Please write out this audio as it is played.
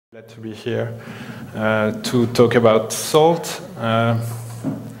Glad to be here to talk about Salt. I'll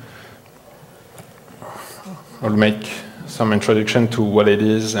make some introduction to what it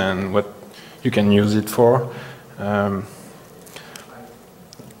is and what you can use it for.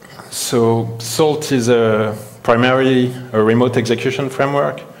 So Salt is primarily a remote execution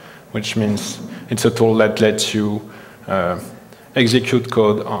framework, which means it's a tool that lets you execute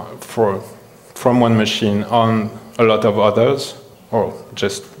code from one machine on a lot of others, or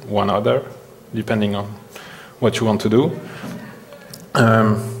just one other, depending on what you want to do.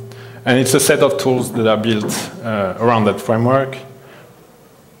 And it's a set of tools that are built around that framework.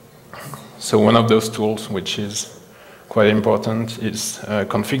 So one of those tools, which is quite important, is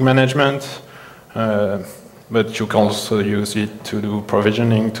config management. But you can also use it to do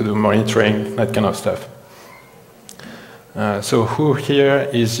provisioning, to do monitoring, that kind of stuff. So who here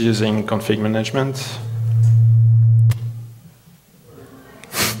is using config management?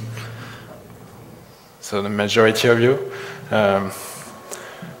 So the majority of you.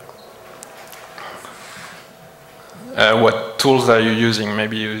 What tools are you using?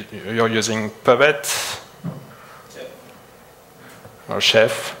 Maybe you're using Puppet, or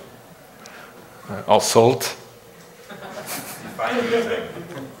Chef, or Salt.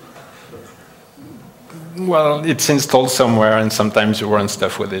 Well, it's installed somewhere, and sometimes you run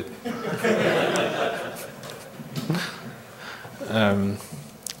stuff with it.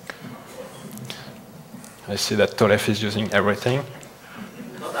 I see that Tolef is using everything.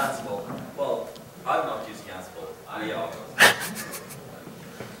 Not Ansible. Well, I'm not using Ansible. We are.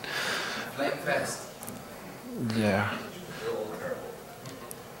 Flamefest. Yeah. They're all terrible.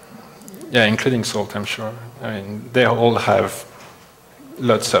 Yeah, including Salt, I'm sure. I mean, they all have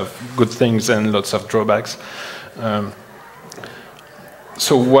lots of good things and lots of drawbacks.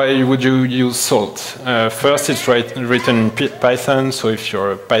 So why would you use Salt? First, it's written in Python, so if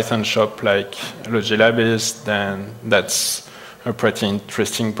you're a Python shop like Logilab is, then that's a pretty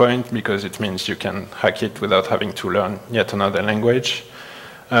interesting point, because it means you can hack it without having to learn yet another language.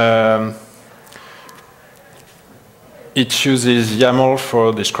 It uses YAML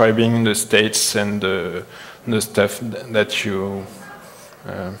for describing the states and the stuff that you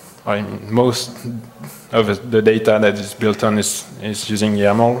most of the data that is built on is using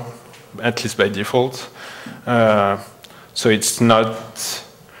YAML, at least by default. So it's not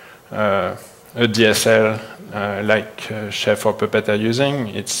a DSL like Chef or Puppet are using.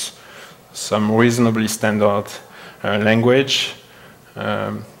 It's some reasonably standard language.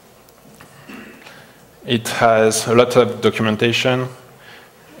 It has a lot of documentation.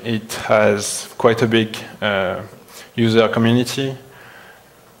 It has quite a big user community,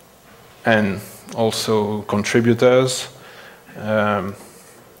 and also contributors.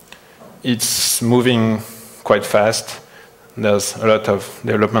 It's moving quite fast. There's a lot of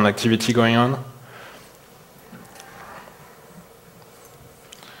development activity going on.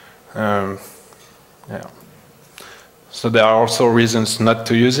 Yeah. So there are also reasons not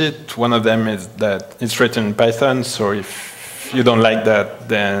to use it. One of them is that it's written in Python, so if you don't like that,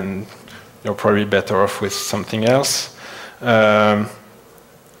 then you're probably better off with something else.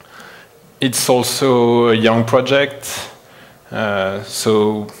 It's also a young project,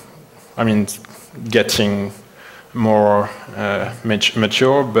 so I mean, getting more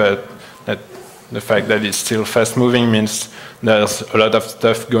mature, but the fact that it's still fast-moving means there's a lot of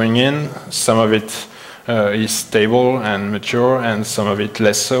stuff going in. Some of it is stable and mature, and some of it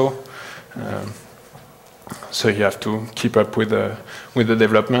less so. So you have to keep up with the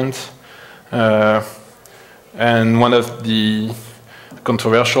development. And one of the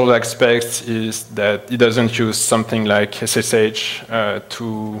controversial aspects is that it doesn't use something like SSH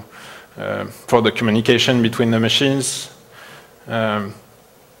for the communication between the machines.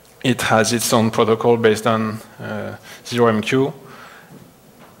 It has its own protocol based on 0MQ,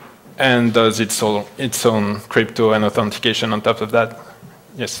 and does its own crypto and authentication on top of that.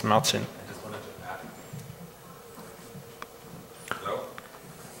 Yes, Martin. I just wanted to add. Hello?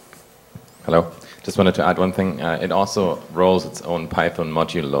 Hello. Just wanted to add one thing. It also rolls its own Python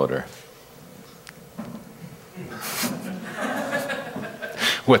module loader.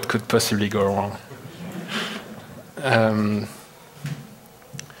 What could possibly go wrong?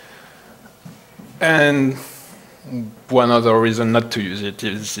 And one other reason not to use it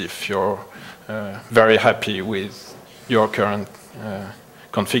is if you're very happy with your current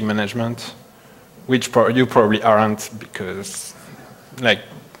config management, which you probably aren't, because, like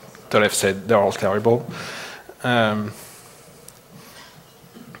Tolef said, they're all terrible.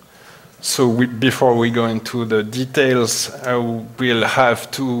 So before we go into the details, we'll have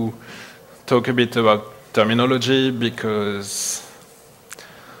to talk a bit about terminology, because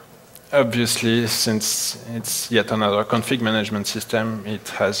obviously, since it's yet another config management system, it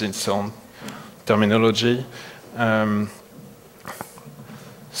has its own terminology.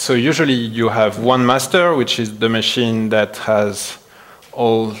 So usually you have one master, which is the machine that has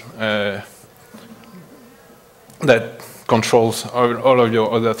all that controls all of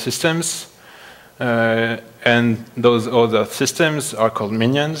your other systems. And those other systems are called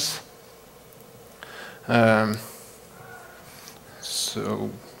minions. So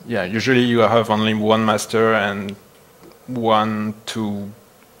yeah, usually you have only one master and 1 to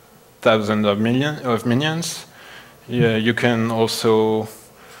 1,000 of minions. Yeah, you can also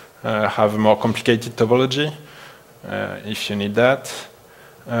have a more complicated topology if you need that.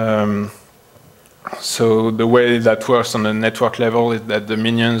 So the way that works on the network level is that the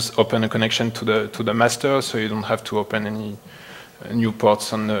minions open a connection to the master, so you don't have to open any new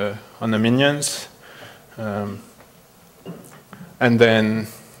ports on the minions. And then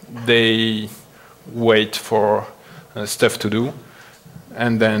they wait for stuff to do,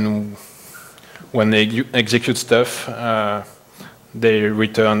 and then when they execute stuff, they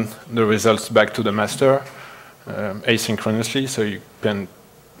return the results back to the master asynchronously, so you can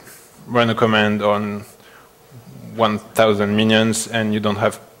run a command on 1,000 minions, and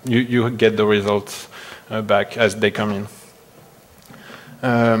you get the results back as they come in.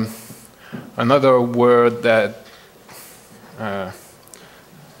 Another word that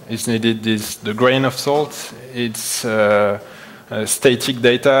is needed is the grain of salt. It's static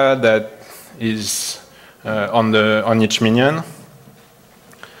data that is on each minion.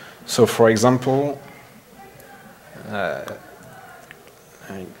 So, for example,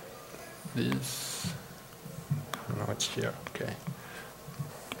 this. No, it's here. Okay.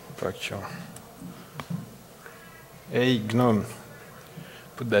 Fracture. Hey, GNOME.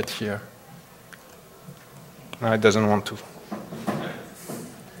 Put that here. No, it doesn't want to.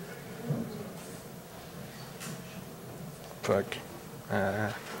 Fuck.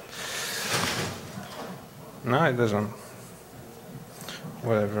 No, it doesn't.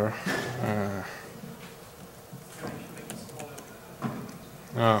 Whatever.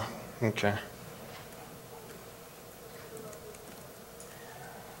 Oh, okay.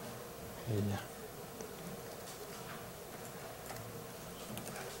 Yeah.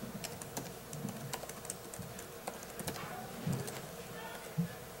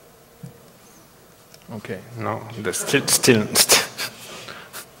 Okay, no, that's still.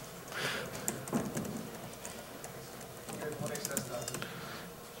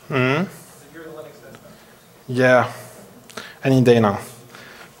 Hmm? Yeah, any day now.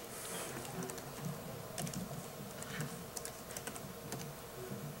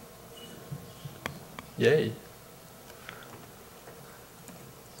 Yay.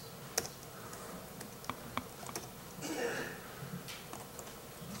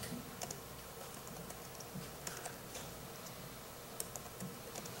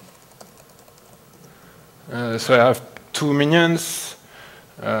 So I have two minions.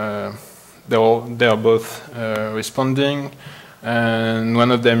 They are both responding, and one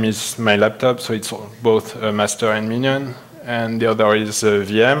of them is my laptop, so it's both a master and minion, and the other is a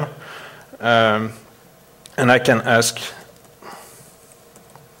VM. And I can ask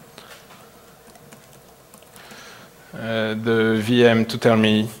the VM to tell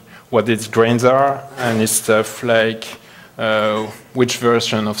me what its grains are, and it's stuff like which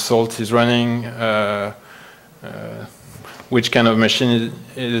version of Salt is running, which kind of machine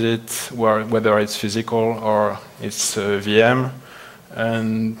is it, whether it's physical or it's a VM,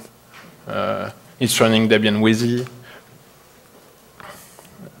 and it's running Debian Wheezy,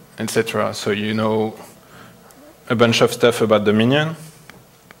 etc. So you know a bunch of stuff about the minion,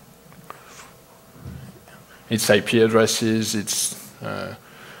 its IP addresses, its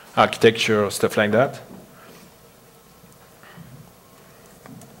architecture, stuff like that.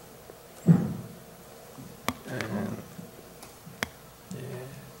 And yeah,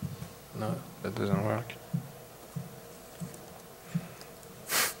 no, that doesn't work.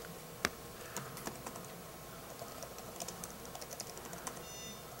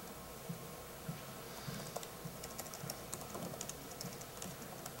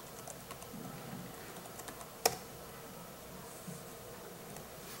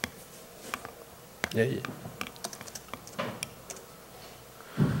 Yay.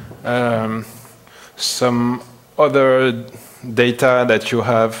 Some other data that you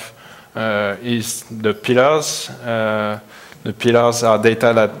have is the pillars. The pillars are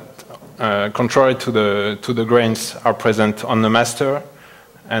data that, contrary to the grains, are present on the master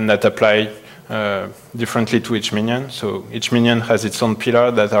and that apply differently to each minion. So each minion has its own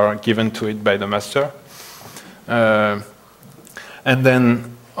pillar that are given to it by the master. And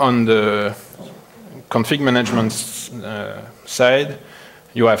then on the config management side,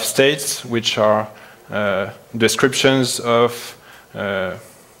 you have states, which are descriptions of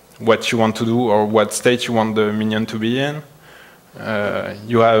what you want to do or what state you want the minion to be in.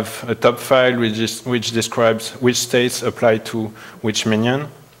 You have a top file which describes which states apply to which minion,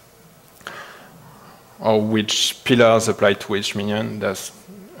 or which pillars apply to which minion. There's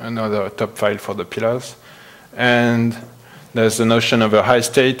another top file for the pillars. And there's the notion of a high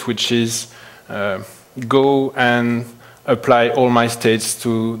state, which is go and apply all my states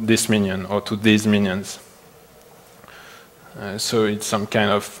to this minion or to these minions. So it's some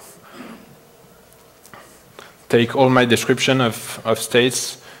kind of take all my description of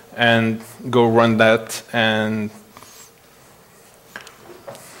states and go run that and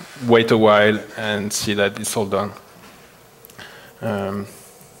wait a while and see that it's all done.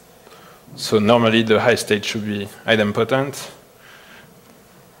 So normally the high state should be idempotent.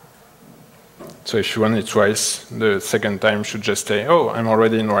 So if you run it twice, the second time should just say, oh, I'm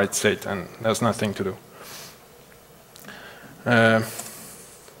already in the right state, and there's nothing to do.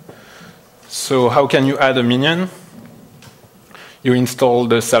 So how can you add a minion? You install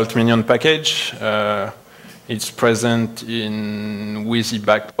the salt minion package. It's present in Wheezy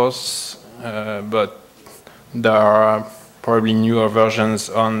backdoors, but there are probably newer versions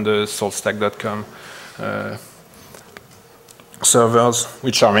on the saltstack.com servers,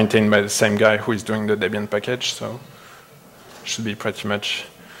 which are maintained by the same guy who is doing the Debian package, so should be pretty much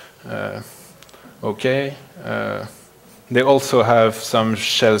okay. They also have some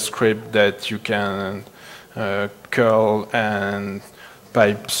shell script that you can curl and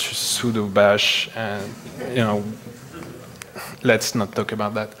pipe sudo bash, and let's not talk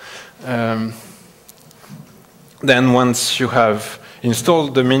about that. Then once you have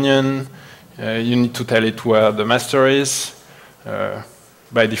installed the minion, you need to tell it where the master is.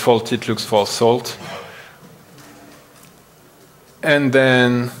 By default, it looks for salt. And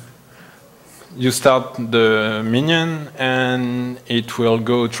then you start the minion, and it will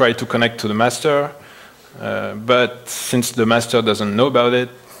go try to connect to the master. But since the master doesn't know about it,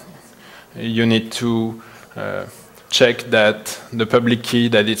 you need to check that the public key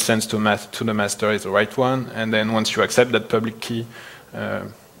that it sends to the master is the right one. And then once you accept that public key,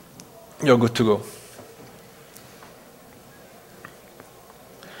 you're good to go.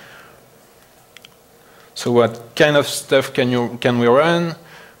 So what kind of stuff can we run?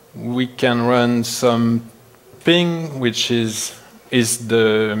 We can run some ping, which is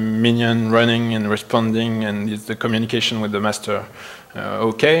the minion running and responding, and is the communication with the master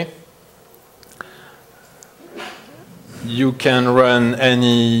okay? You can run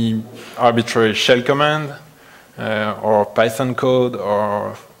any arbitrary shell command or Python code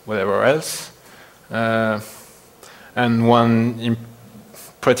or whatever else. And one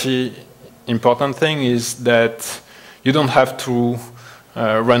pretty important thing is that you don't have to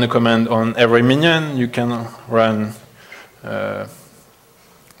run a command on every minion. You can run,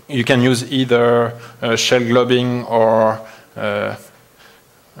 you can use either shell globbing or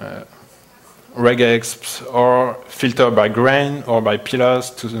regex or filter by grain or by pillars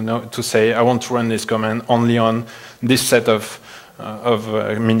to say I want to run this command only on this set of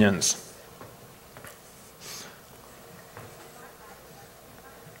minions.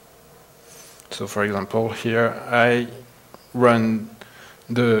 So for example, here I run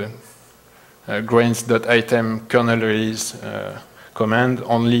the grains.item kernel release command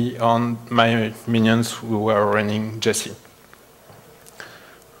only on my minions who are running Jessie.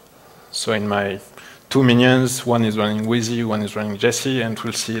 So in my two minions, one is running Wheezy, one is running Jessie, and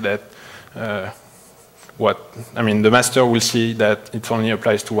we'll see that the master will see that it only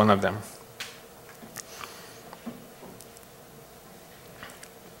applies to one of them.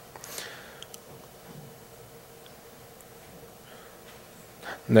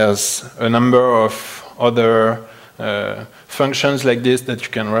 There's a number of other functions like this that you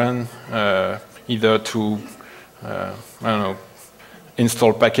can run, either to,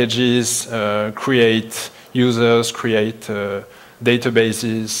 install packages, create users, create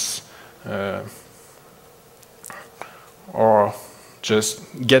databases, or just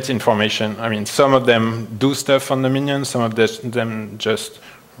get information. I mean, some of them do stuff on the minion, some of them just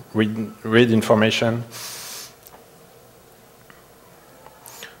read information.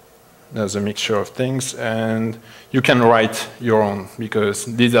 There's a mixture of things, and you can write your own, because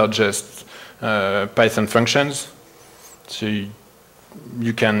these are just Python functions. So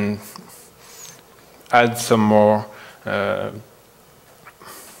you can add some more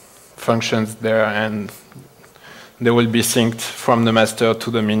functions there, and they will be synced from the master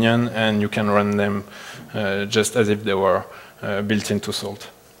to the minion, and you can run them just as if they were built into Salt.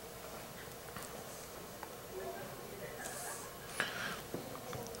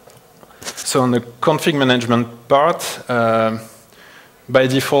 So on the config management part, by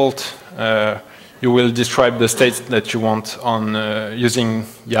default, you will describe the states that you want on using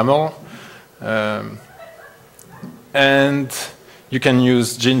YAML. And you can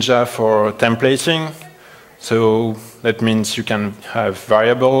use Jinja for templating. So that means you can have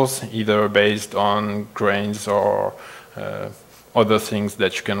variables, either based on grains or other things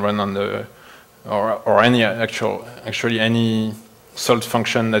that you can run on the, or any actually any salt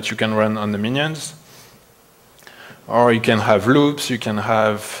function that you can run on the minions. Or you can have loops, you can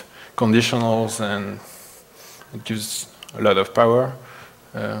have conditionals, and it gives a lot of power,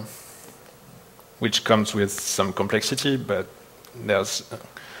 which comes with some complexity, but there's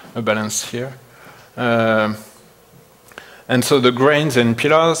a balance here. And so the grains and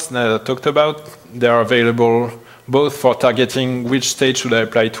pillars that I talked about, they are available both for targeting which state should I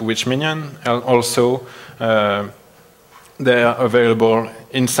apply to which minion, and also they are available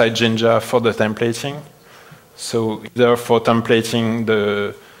inside Jinja for the templating. So either for templating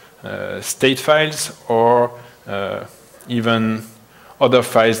the state files or even other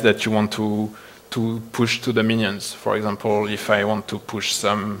files that you want to push to the minions. For example, if I want to push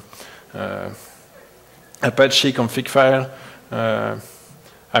some Apache config file,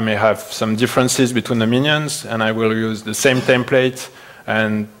 I may have some differences between the minions, and I will use the same template,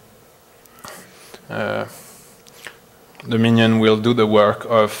 and the minion will do the work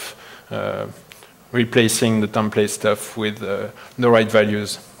of replacing the template stuff with the right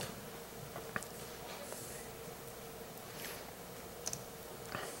values.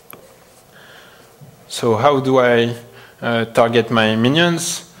 So how do I target my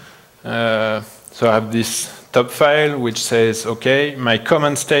minions? So I have this top file which says, okay, my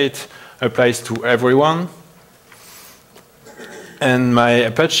common state applies to everyone, and my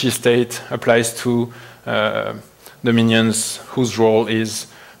Apache state applies to the minions whose role is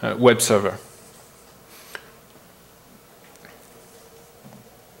web server.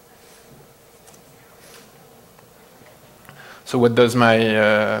 So what does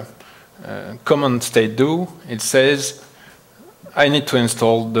my common state do? It says I need to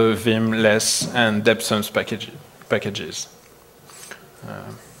install the vim, less, and DebConf packages.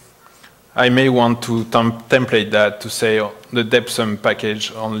 I may want to template that to say the DebConf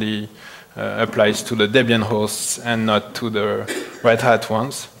package only applies to the Debian hosts and not to the Red Hat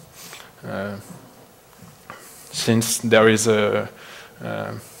ones. Since there is a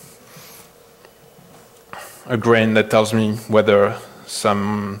grain that tells me whether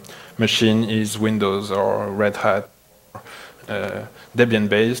some machine is Windows or Red Hat, Debian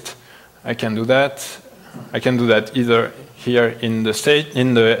based, I can do that. I can do that either here in the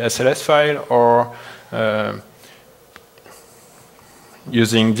SLS file, or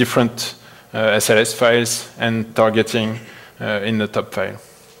using different SLS files and targeting in the top file.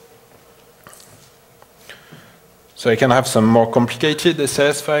 So I can have some more complicated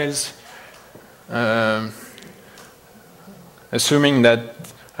SLS files, assuming that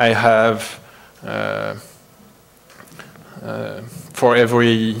I have for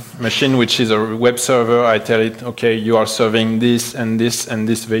every machine which is a web server, I tell it, okay, you are serving this and this and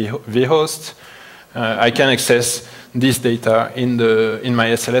this vhost. I can access this data in my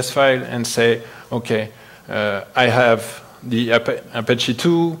SLS file and say, okay, I have the Apache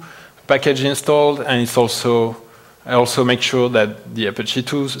 2 package installed, and it's also I also make sure that the Apache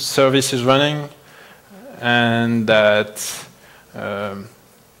 2 service is running, and that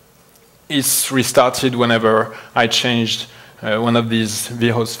it's restarted whenever I changed one of these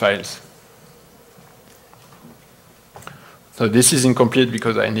vhost files. So this is incomplete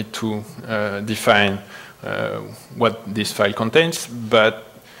because I need to define what this file contains, but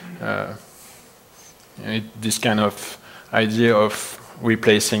this kind of idea of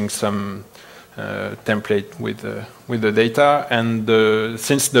replacing some template with the data, and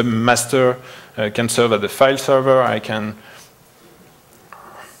since the master can serve as the file server, I can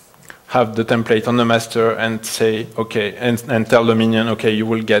have the template on the master and say, okay, and tell the minion, okay, you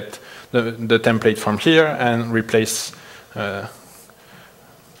will get the template from here and replace the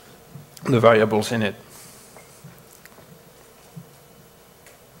variables in it.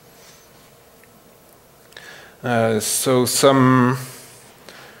 So some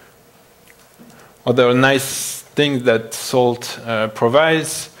other nice things that Salt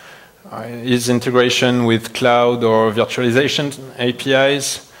provides is integration with cloud or virtualization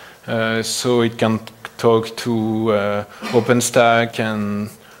APIs. So it can talk to OpenStack and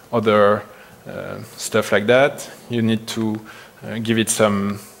other stuff like that. You need to give it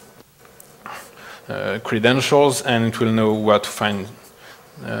some credentials, and it will know where to find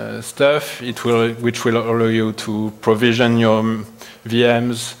stuff. Which will allow you to provision your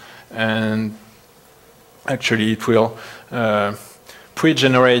VMs and actually it will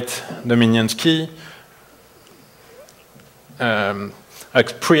pre-generate the minion's key,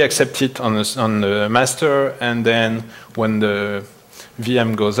 pre-accept it on the master, and then when the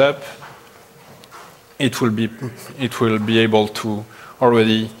VM goes up, it will be able to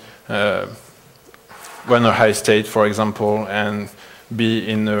already run a high state, for example, and be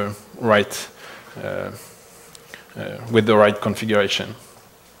in the right with the right configuration.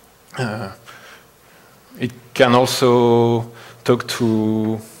 It can also talk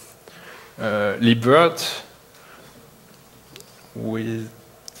to libvirt with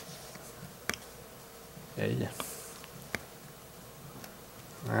a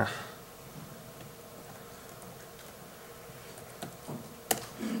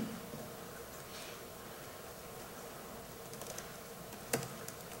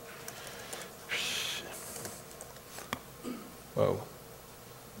Whoa.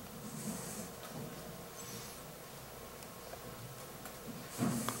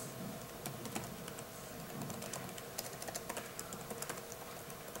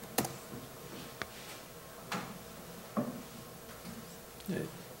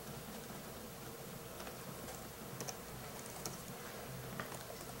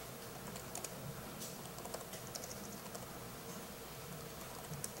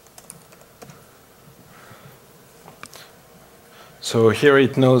 So here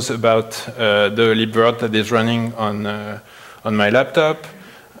it knows about the libvirt that is running on my laptop,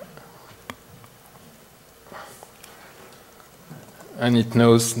 and it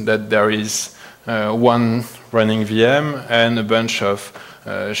knows that there is one running VM and a bunch of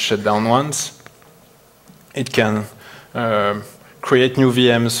shutdown ones. It can create new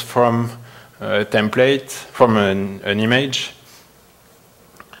VMs from a template, from an image.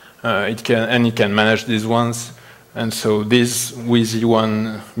 It can manage these ones. And so these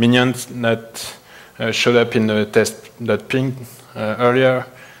WYSI1 minions that showed up in the test.ping earlier,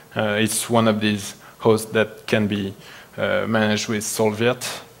 it's one of these hosts that can be managed with solvirt.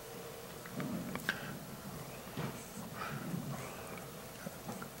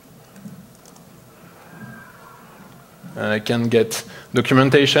 I can get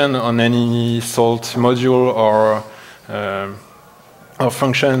documentation on any salt module or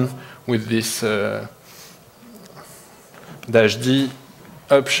function with this -d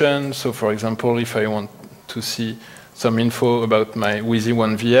option. So for example, if I want to see some info about my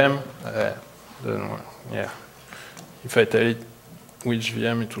WYSI1 VM, yeah, if I tell it which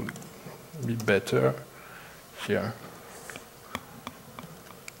VM, it will be better here.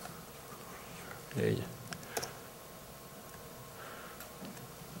 Yay.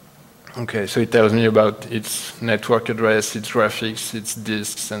 Okay, so it tells me about its network address, its graphics, its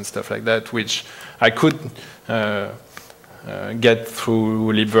disks, and stuff like that, which I could get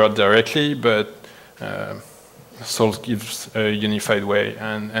through libvirt directly, but Salt gives a unified way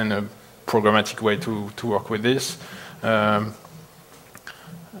and a programmatic way to work with this.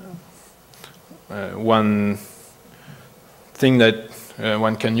 One thing that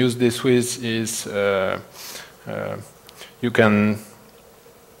one can use this with is you can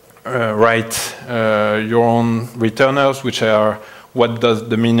write your own returners, which are what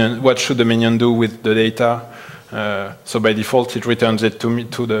should the minion do with the data. So by default, it returns it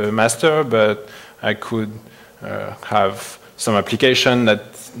to the master, but I could have some application that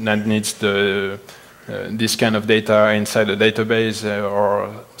needs this kind of data inside a database or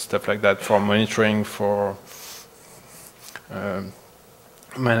stuff like that for monitoring, for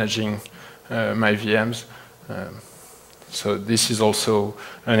managing my VMs. So this is also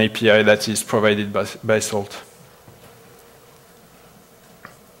an API that is provided by Salt.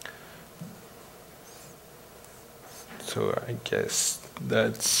 So I guess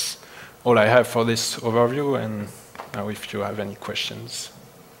that's all I have for this overview, and now if you have any questions.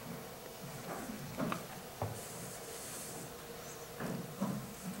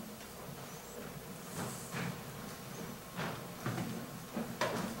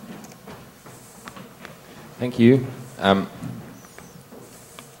 Thank you.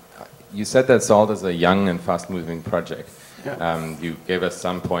 You said that Salt is a young and fast-moving project. Yeah. You gave us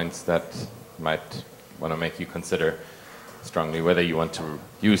some points that might want to make you consider strongly whether you want to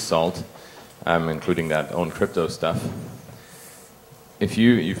use Salt, including that own crypto stuff. If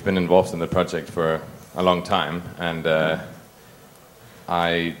you've been involved in the project for a long time, and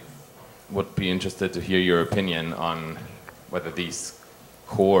I would be interested to hear your opinion on whether these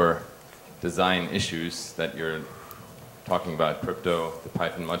core design issues that you're talking about, crypto, the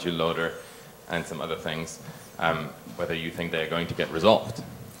Python module loader, and some other things, whether you think they're going to get resolved,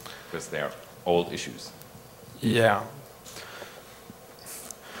 because they're old issues. Yeah.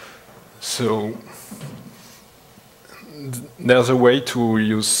 So there's a way to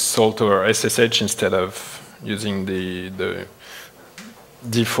use salt or SSH instead of using the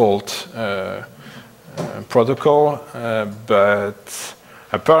default protocol, but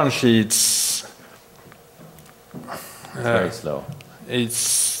apparently it's very slow.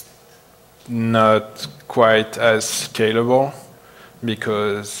 It's not quite as scalable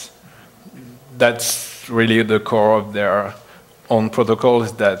because that's really the core of their own protocol,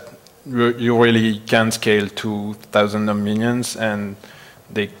 is that you really can scale to thousands of millions, and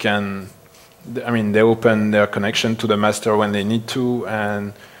they can, I mean, they open their connection to the master when they need to,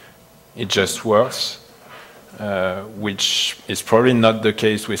 and it just works, which is probably not the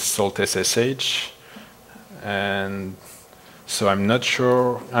case with Salt SSH. And so I'm not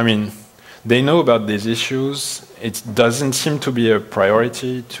sure, I mean, they know about these issues. It doesn't seem to be a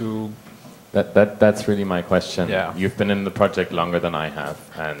priority to... That's really my question. Yeah. You've been in the project longer than I have,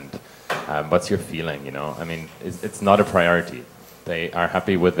 and what's your feeling, you know? I mean, it's not a priority. They are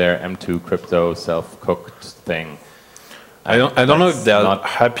happy with their M2 crypto self-cooked thing. I don't know if they're not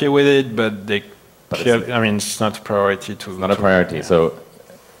happy with it, but they I mean, it's not a priority to... It's not a priority. Yeah. So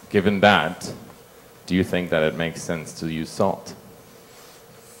given that, do you think that it makes sense to use Salt?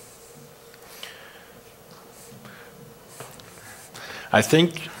 I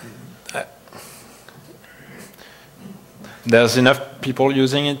think there's enough people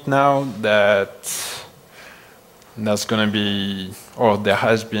using it now that there's going to be, or there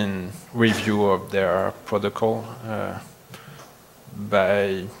has been review of their protocol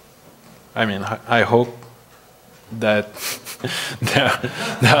by, I mean, I hope that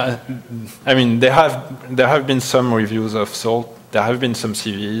I mean, there have been some reviews of Salt, there have been some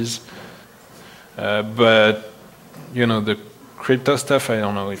CVs, but you know, the crypto stuff, I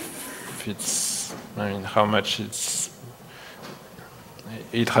don't know if it's, I mean, how much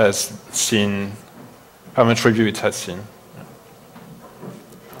it has seen, how much review it has seen.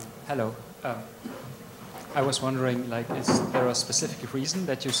 Hello. I was wondering, like, is there a specific reason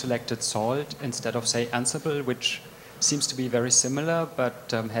that you selected Salt instead of, say, Ansible, which seems to be very similar,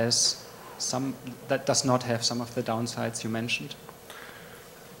 but has some, that does not have some of the downsides you mentioned?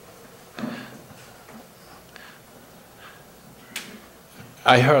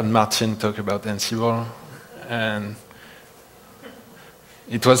 I heard Martin talk about Ansible, and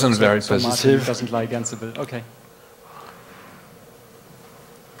it wasn't very positive. Martin doesn't like Ansible. Okay.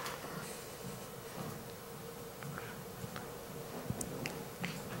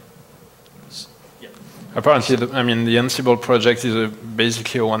 Apparently, I mean, the Ansible project is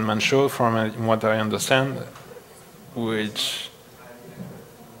basically a one-man show, from what I understand, which...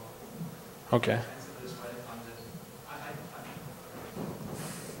 Okay.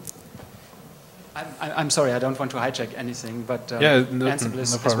 I'm sorry, I don't want to hijack anything, but yeah, Ansible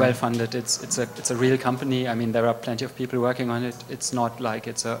is well funded. It's a real company. I mean, there are plenty of people working on it. It's not like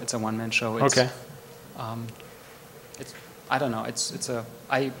it's a one-man show. It's, okay. I don't know.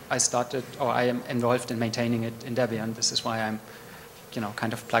 I started, or I am involved in maintaining it in Debian. This is why I'm, you know,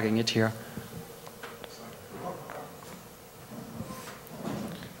 kind of plugging it here.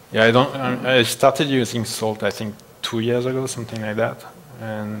 Yeah, I started using Salt, I think, 2 years ago, something like that,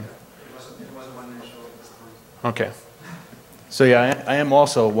 and. It was a one-man show at this time. Okay. So yeah, I am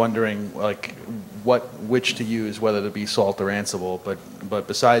also wondering, like, which to use, whether to be Salt or Ansible. But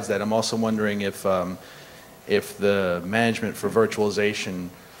besides that, I'm also wondering if the management for virtualization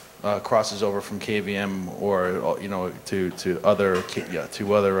crosses over from KVM or, you know, to other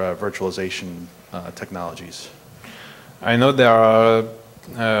virtualization technologies. I know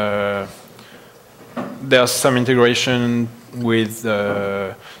there's some integration with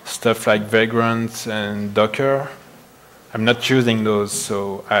stuff like Vagrant and Docker. I'm not using those,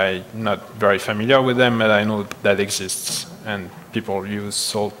 so I'm not very familiar with them, but I know that exists, and people use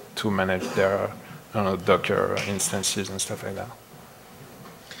Salt to manage their Docker instances and stuff like that.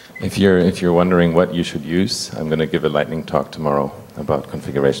 If you're wondering what you should use, I'm going to give a lightning talk tomorrow about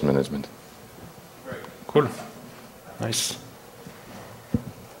configuration management. Cool. Nice.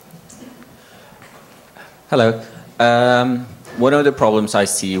 Hello. One of the problems I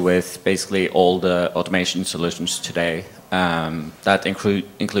see with basically all the automation solutions today that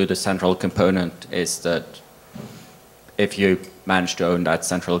include a central component is that if you manage to own that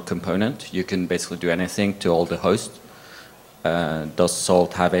central component, you can basically do anything to all the hosts. Does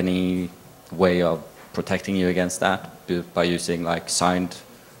Salt have any way of protecting you against that by using like signed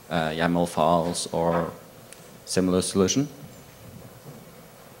YAML files or similar solution?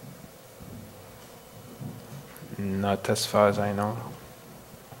 Not as far as I know.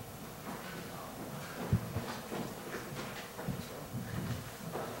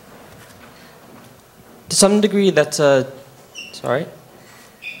 some degree, that's a sorry.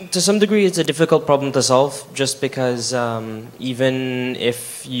 To some degree, it's a difficult problem to solve, just because even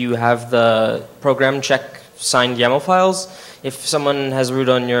if you have the program check signed YAML files, if someone has root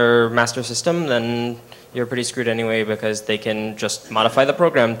on your master system, then you're pretty screwed anyway, because they can just modify the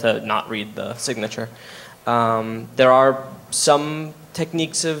program to not read the signature. There are some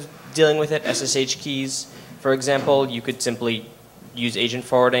techniques of dealing with it, SSH keys. For example, you could simply use agent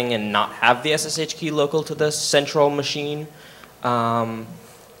forwarding and not have the SSH key local to the central machine.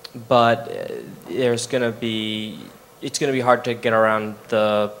 But it's going to be hard to get around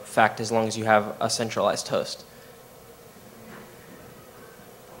the fact as long as you have a centralized host.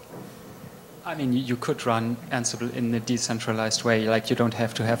 I mean, you could run Ansible in a decentralized way. Like, you don't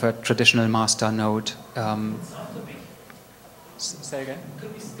have to have a traditional master node. Say again?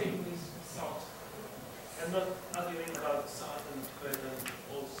 Could be stately salt. I'm not arguing about salt and squid and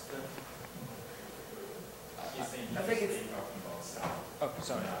all stuff. I think it's... Oh,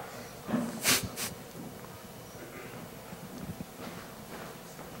 sorry.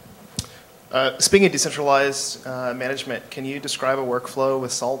 Speaking of decentralized management, can you describe a workflow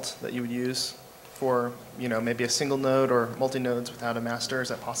with Salt that you would use for, maybe a single node or multi-nodes without a master? Is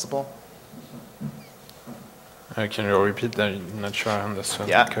that possible? Can you repeat that? I'm not sure I understood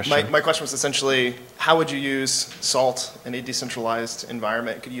the Yeah, question. my question was essentially, how would you use Salt in a decentralized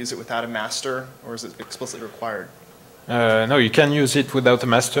environment? Could you use it without a master, or is it explicitly required? No, you can use it without a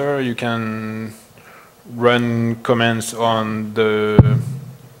master. You can run commands on the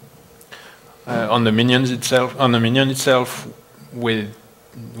minion itself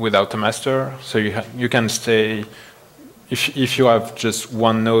without a master. So you can stay, if you have just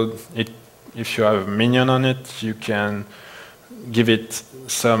one node, if you have a minion on it, you can give it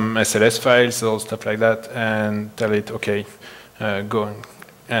some SLS files or stuff like that and tell it, okay, go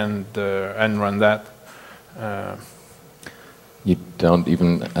and run that. You don't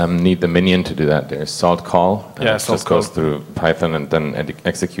even need the minion to do that. There's salt call. Yeah, it salt just goes call. through Python and then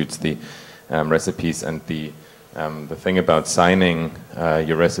executes the recipes. And the thing about signing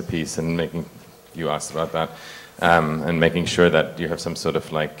your recipes and making, you asked about that, and making sure that you have some sort of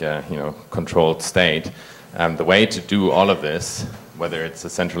controlled state. The way to do all of this, whether it's a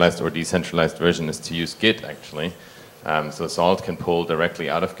centralized or decentralized version, is to use Git actually. So Salt can pull directly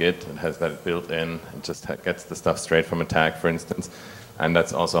out of Git. It has that built in. It just gets the stuff straight from a tag, for instance. And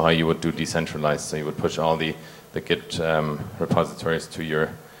that's also how you would do decentralized. So you would push all the Git repositories to your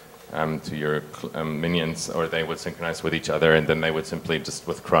minions, or they would synchronize with each other, and then they would simply just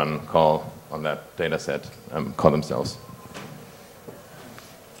with cron call on that data set, call themselves.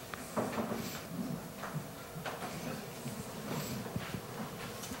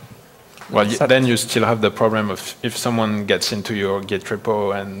 Well, then you still have the problem of if someone gets into your Git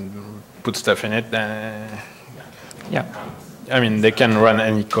repo and puts stuff in it, yeah. I mean, they can run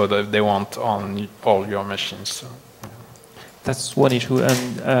any code they want on all your machines. So. That's one issue,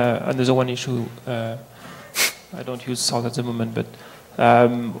 and another one issue. I don't use Salt at the moment, but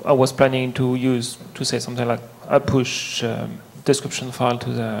I was planning to say something like I push description file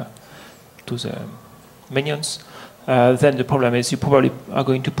to the minions. Then the problem is you probably are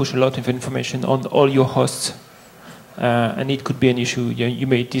going to push a lot of information on all your hosts, and it could be an issue. You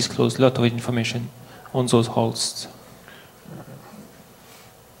may disclose a lot of information on those hosts.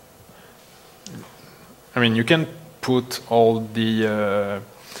 I mean, you can put all the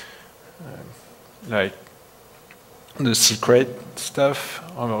like the secret stuff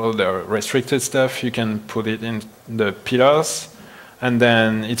or the restricted stuff. You can put it in the pillars, and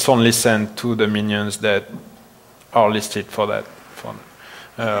then it's only sent to the minions that are listed for that.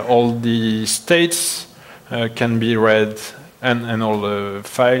 All the states can be read, and all the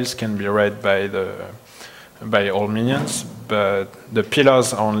files can be read by all minions, but the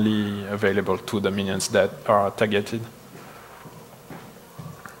pillars are only available to the minions that are targeted.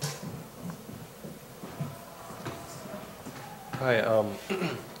 Hi.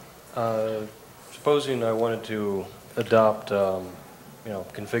 Supposing I wanted to adopt,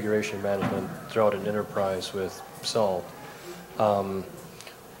 configuration management throughout an enterprise with Salt,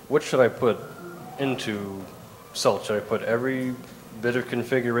 what should I put into Salt? Should I put every bit of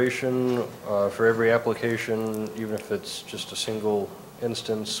configuration for every application, even if it's just a single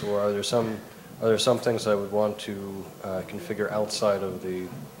instance, or are there some things I would want to configure outside of the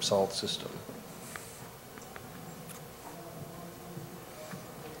Salt system?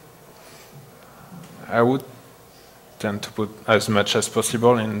 I would tend to put as much as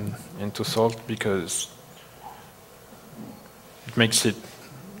possible into Salt because it makes it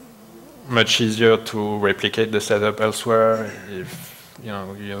much easier to replicate the setup elsewhere if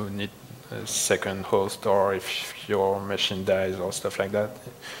you need a second host, or if your machine dies or stuff like that.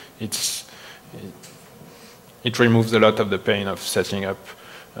 It removes a lot of the pain of setting up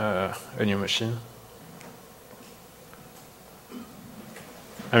a new machine.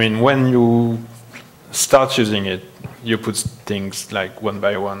 I mean, when you start using it, you put things like one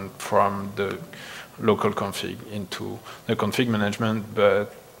by one from the local config into the config management,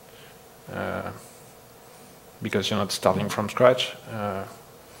 but because you're not starting from scratch.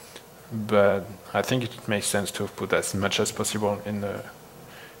 But I think it makes sense to put as much as possible in the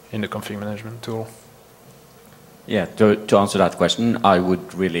config management tool. Yeah, to answer that question, I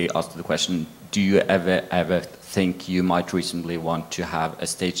would really ask the question, do you ever think you might reasonably want to have a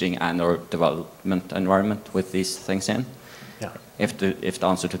staging and/or development environment with these things in? Yeah. If the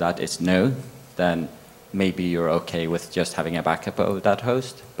answer to that is no, then maybe you're okay with just having a backup of that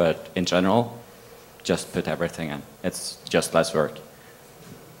host, but in general, just put everything in. It's just less work.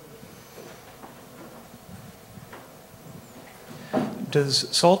 Does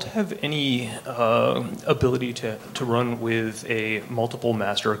Salt have any ability to run with a multiple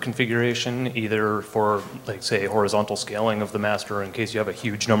master configuration, either for, like, say, horizontal scaling of the master in case you have a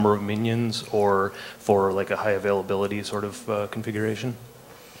huge number of minions, or for like a high availability sort of configuration?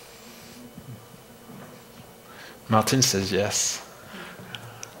 Martin says yes.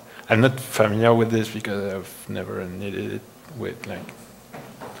 I'm not familiar with this because I've never needed it with like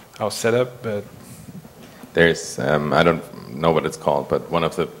our setup, but there's, I don't know what it's called, but one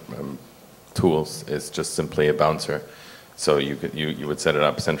of the tools is just simply a bouncer. So you would set it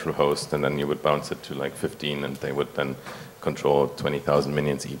up central host, and then you would bounce it to like 15, and they would then control 20,000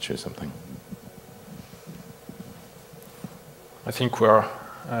 minions each or something. I think we're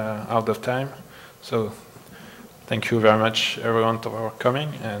out of time. So thank you very much, everyone, for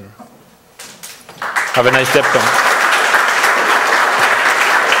coming, and have a nice DebConf.